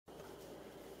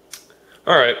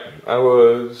Alright, I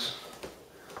was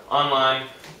online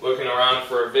looking around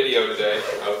for a video today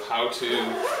of how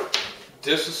to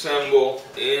disassemble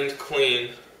and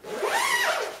clean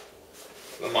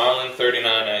the Marlin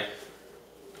 39A.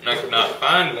 And I could not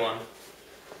find one,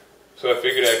 so I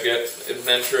figured I'd get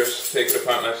adventurous, take it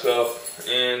apart myself,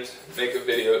 and make a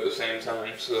video at the same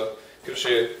time. So,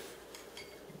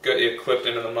 got you clipped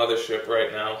into the mothership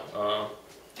right now.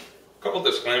 A couple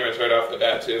disclaimers right off the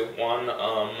bat too. One,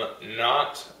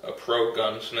 not a pro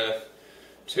gunsmith.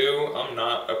 Two, I'm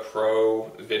not a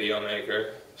pro video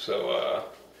maker. So,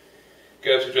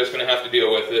 you guys are just going to have to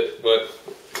deal with it. But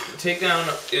the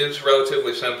takedown is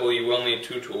relatively simple. You will need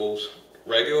two tools.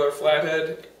 Regular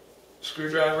flathead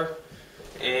screwdriver,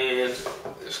 and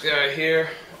this guy here,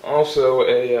 also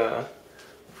a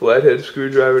flathead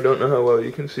screwdriver. Don't know how well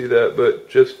you can see that, but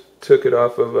just took it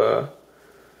off of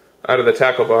out of the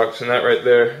tackle box, and that right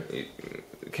there,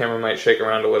 the camera might shake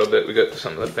around a little bit. We got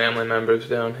some of the family members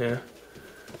down here.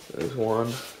 There's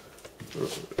one.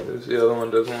 There's the other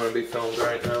one. Doesn't want to be filmed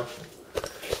right now.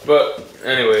 But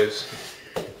anyways,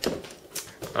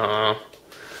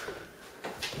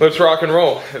 let's rock and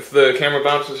roll. If the camera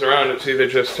bounces around, it's either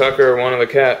just Tucker or one of the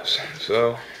cats.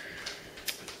 So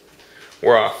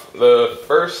we're off. The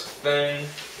first thing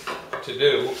to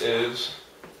do is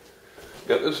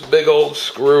got this big old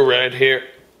screw right here.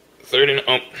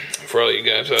 For all you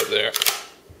guys out there.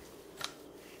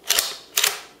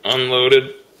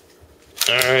 Unloaded.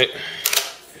 Alright.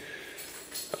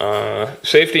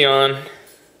 Safety on.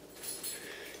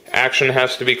 Action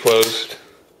has to be closed.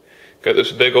 Got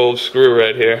this big old screw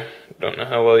right here. Don't know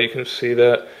how well you can see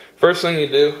that. First thing you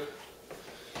do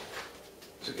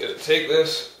is you gotta take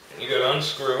this, you gotta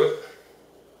unscrew it.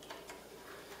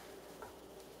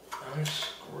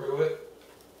 Unscrew it.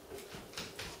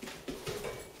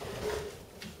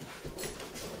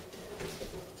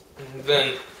 And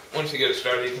then, once you get it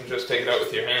started, you can just take it out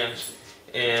with your hands.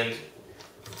 And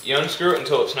you unscrew it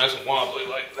until it's nice and wobbly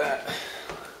like that.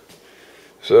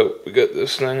 So, we got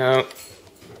this thing out.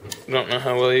 Don't know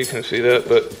how well you can see that,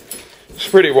 but it's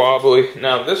pretty wobbly.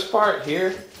 Now, this part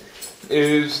here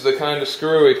is the kind of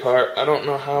screwy part. I don't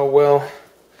know how well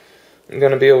I'm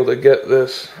going to be able to get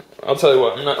this. I'll tell you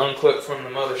what, I'm going to unclip from the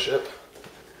mothership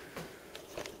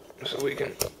so we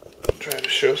can try to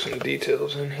show some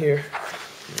details in here.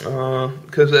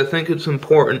 Because I think it's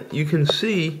important. You can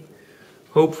see,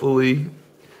 hopefully,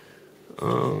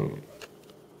 hold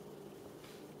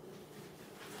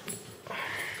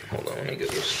on, let me get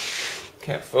this.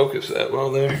 Can't focus that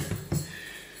well there.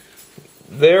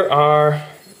 There are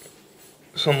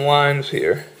some lines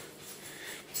here.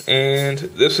 And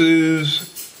this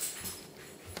is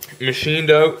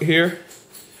machined out here.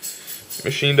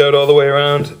 Machined out all the way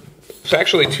around. It's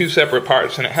actually two separate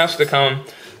parts, and it has to come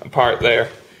apart there.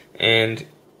 And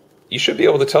you should be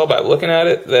able to tell by looking at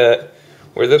it that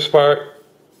where this part,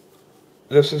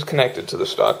 this is connected to the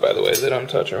stock, by the way, that I'm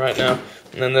touching right now.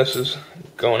 And then this is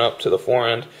going up to the fore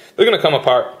end. They're going to come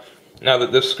apart now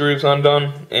that this screw's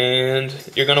undone, and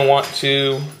you're going to want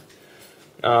to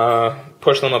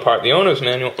push them apart. The owner's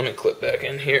manual, let me clip back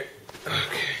in here.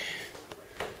 Okay.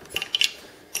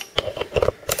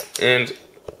 And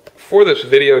for this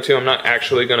video too, I'm not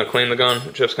actually going to clean the gun,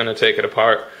 I'm just going to take it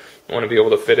apart. I want to be able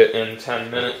to fit it in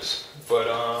 10 minutes, but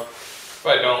if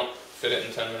I don't fit it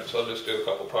in 10 minutes, I'll just do a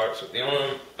couple parts. What the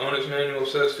owner's manual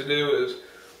says to do is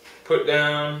put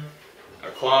down a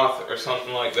cloth or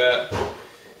something like that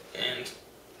and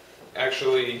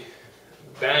actually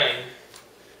bang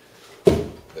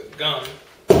the gun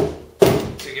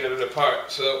to get it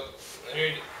apart. So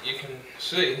there you can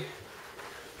see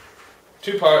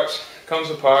two parts, comes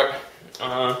apart.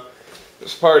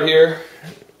 This part here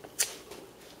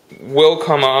will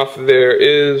come off. There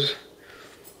is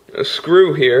a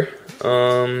screw here.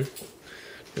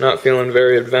 Not feeling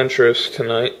very adventurous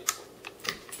tonight.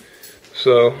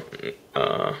 So,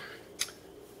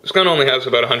 this gun only has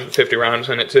about 150 rounds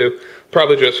in it too.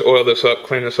 Probably just oil this up,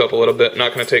 clean this up a little bit.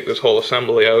 Not going to take this whole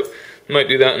assembly out. Might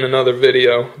do that in another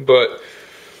video. But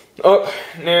up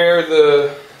near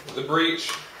the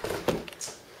breech,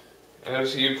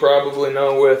 as you probably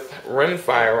know, with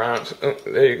rimfire rounds. Oh,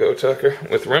 there you go, Tucker.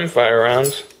 With rimfire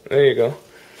rounds, there you go.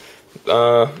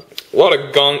 A lot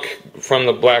of gunk from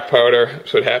the black powder.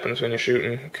 That's what happens when you're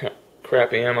shooting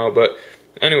crappy ammo. But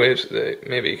anyways,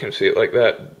 maybe you can see it like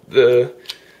that. The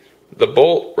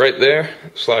bolt right there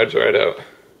slides right out.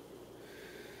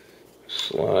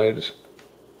 Slides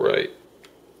right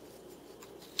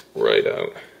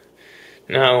out.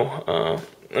 Now,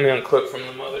 let me unclip from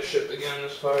the mothership again,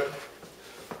 this part.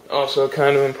 Also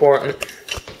kind of important.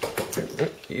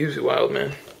 Easy, wild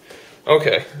man.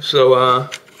 Okay, so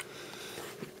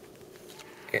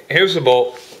here's the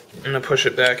bolt. I'm gonna push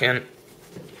it back in.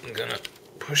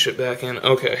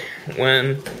 Okay,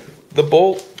 when the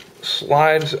bolt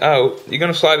slides out, you're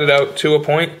gonna slide it out to a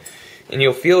point, and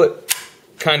you'll feel it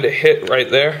kind of hit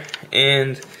right there,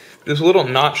 and there's a little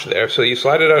notch there, so you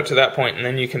slide it out to that point, and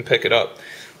then you can pick it up.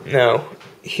 Now,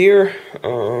 here,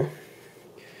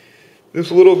 there's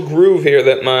a little groove here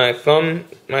that my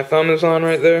thumb is on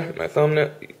right there. My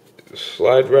thumbnail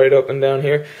slide right up and down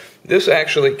here. This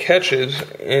actually catches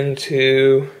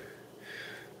into,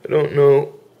 I don't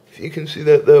know if you can see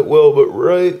that well, but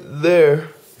right there,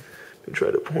 I can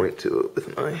try to point to it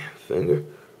with my finger.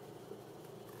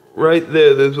 Right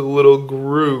there's a little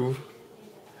groove,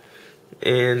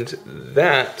 and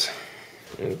that,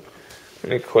 let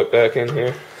me clip back in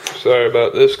here. Sorry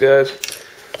about this, guys,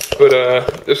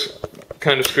 but this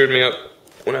kind of screwed me up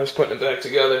when I was putting it back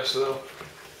together, so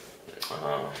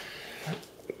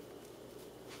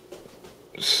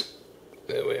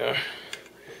there we are.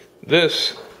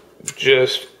 This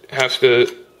just has to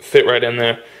fit right in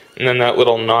there, and then that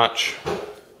little notch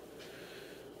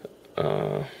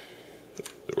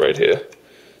right here,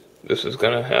 this is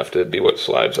gonna have to be what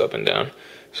slides up and down,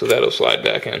 so that'll slide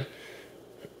back in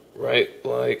right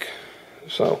like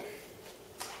so.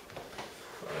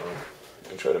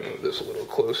 I'll try to move this a little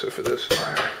closer for this.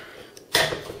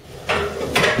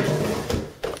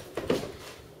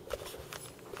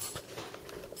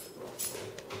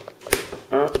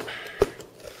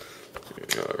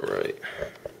 Alright.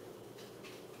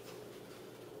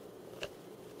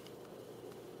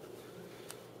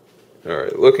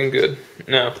 Alright, looking good.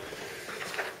 Now,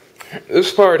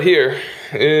 this part here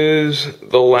is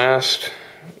the last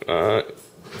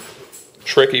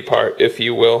tricky part, if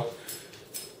you will.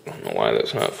 I don't know why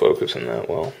that's not focusing that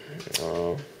well.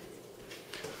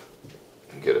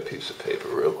 Get a piece of paper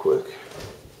real quick.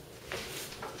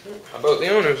 How about the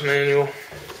owner's manual?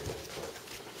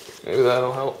 Maybe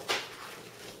that'll help.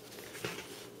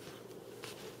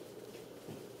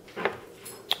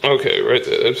 Okay, right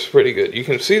there, that's pretty good. You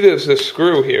can see there's this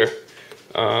screw here,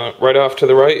 right off to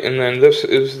the right, and then this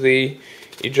is the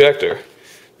ejector.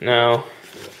 Now,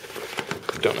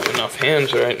 I don't have enough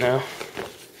hands right now.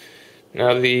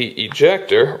 Now the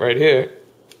ejector, right here,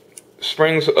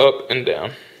 springs up and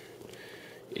down.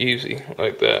 Easy,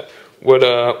 like that.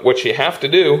 What you have to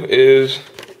do is,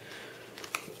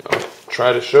 I'll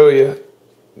try to show you.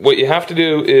 What you have to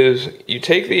do is, you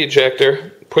take the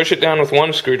ejector, push it down with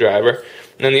one screwdriver,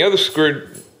 and then the other screw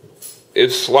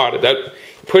is slotted.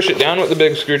 Push it down with the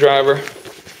big screwdriver,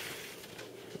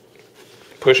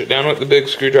 push it down with the big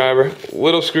screwdriver,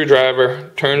 little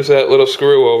screwdriver turns that little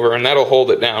screw over, and that'll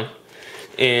hold it down.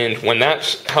 And when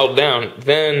that's held down,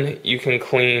 then you can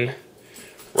clean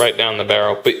right down the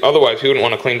barrel. But otherwise, you wouldn't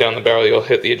want to clean down the barrel. You'll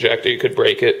hit the ejector. You could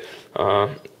break it.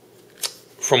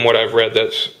 From what I've read,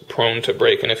 that's prone to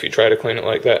breaking if you try to clean it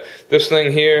like that. This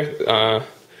thing here,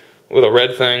 with a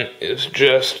red thing, is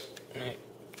just,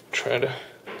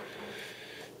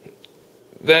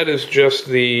 that is just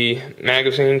the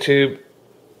magazine tube.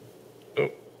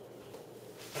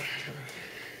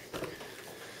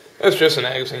 That's just a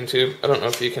magazine tube. I don't know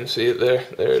if you can see it there.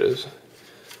 There it is.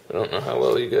 I don't know how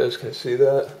well you guys can see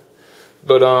that.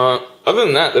 But other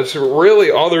than that, that's really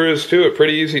all there is to it.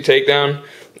 Pretty easy takedown.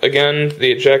 Again,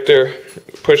 the ejector,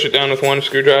 push it down with one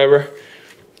screwdriver.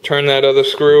 Turn that other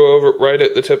screw over right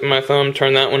at the tip of my thumb.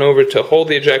 Turn that one over to hold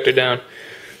the ejector down.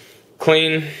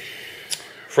 Clean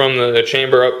from the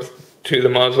chamber up to the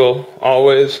muzzle,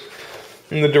 always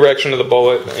in the direction of the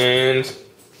bullet. And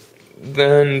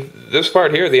then this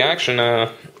part here, the action,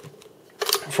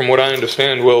 from what I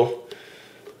understand, will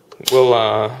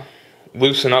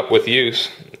loosen up with use.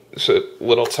 It's a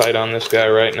little tight on this guy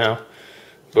right now,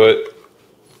 but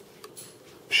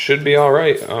should be all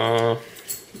right.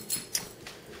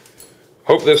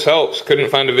 Hope this helps.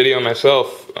 Couldn't find a video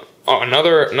myself. Oh,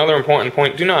 another important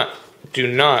point: do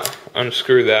not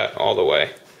unscrew that all the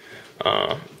way.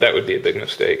 That would be a big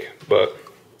mistake. But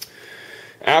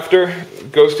after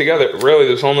it goes together, really,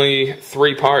 there's only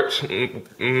 3 parts.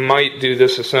 Might do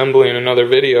this assembly in another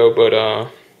video, but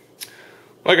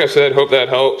like I said, hope that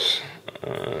helps.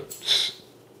 It's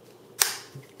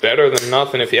better than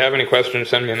nothing. If you have any questions,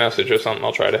 send me a message or something.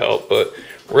 I'll try to help. But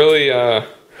really,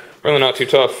 really not too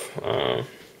tough.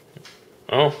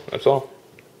 Oh, that's all.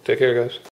 Take care, guys.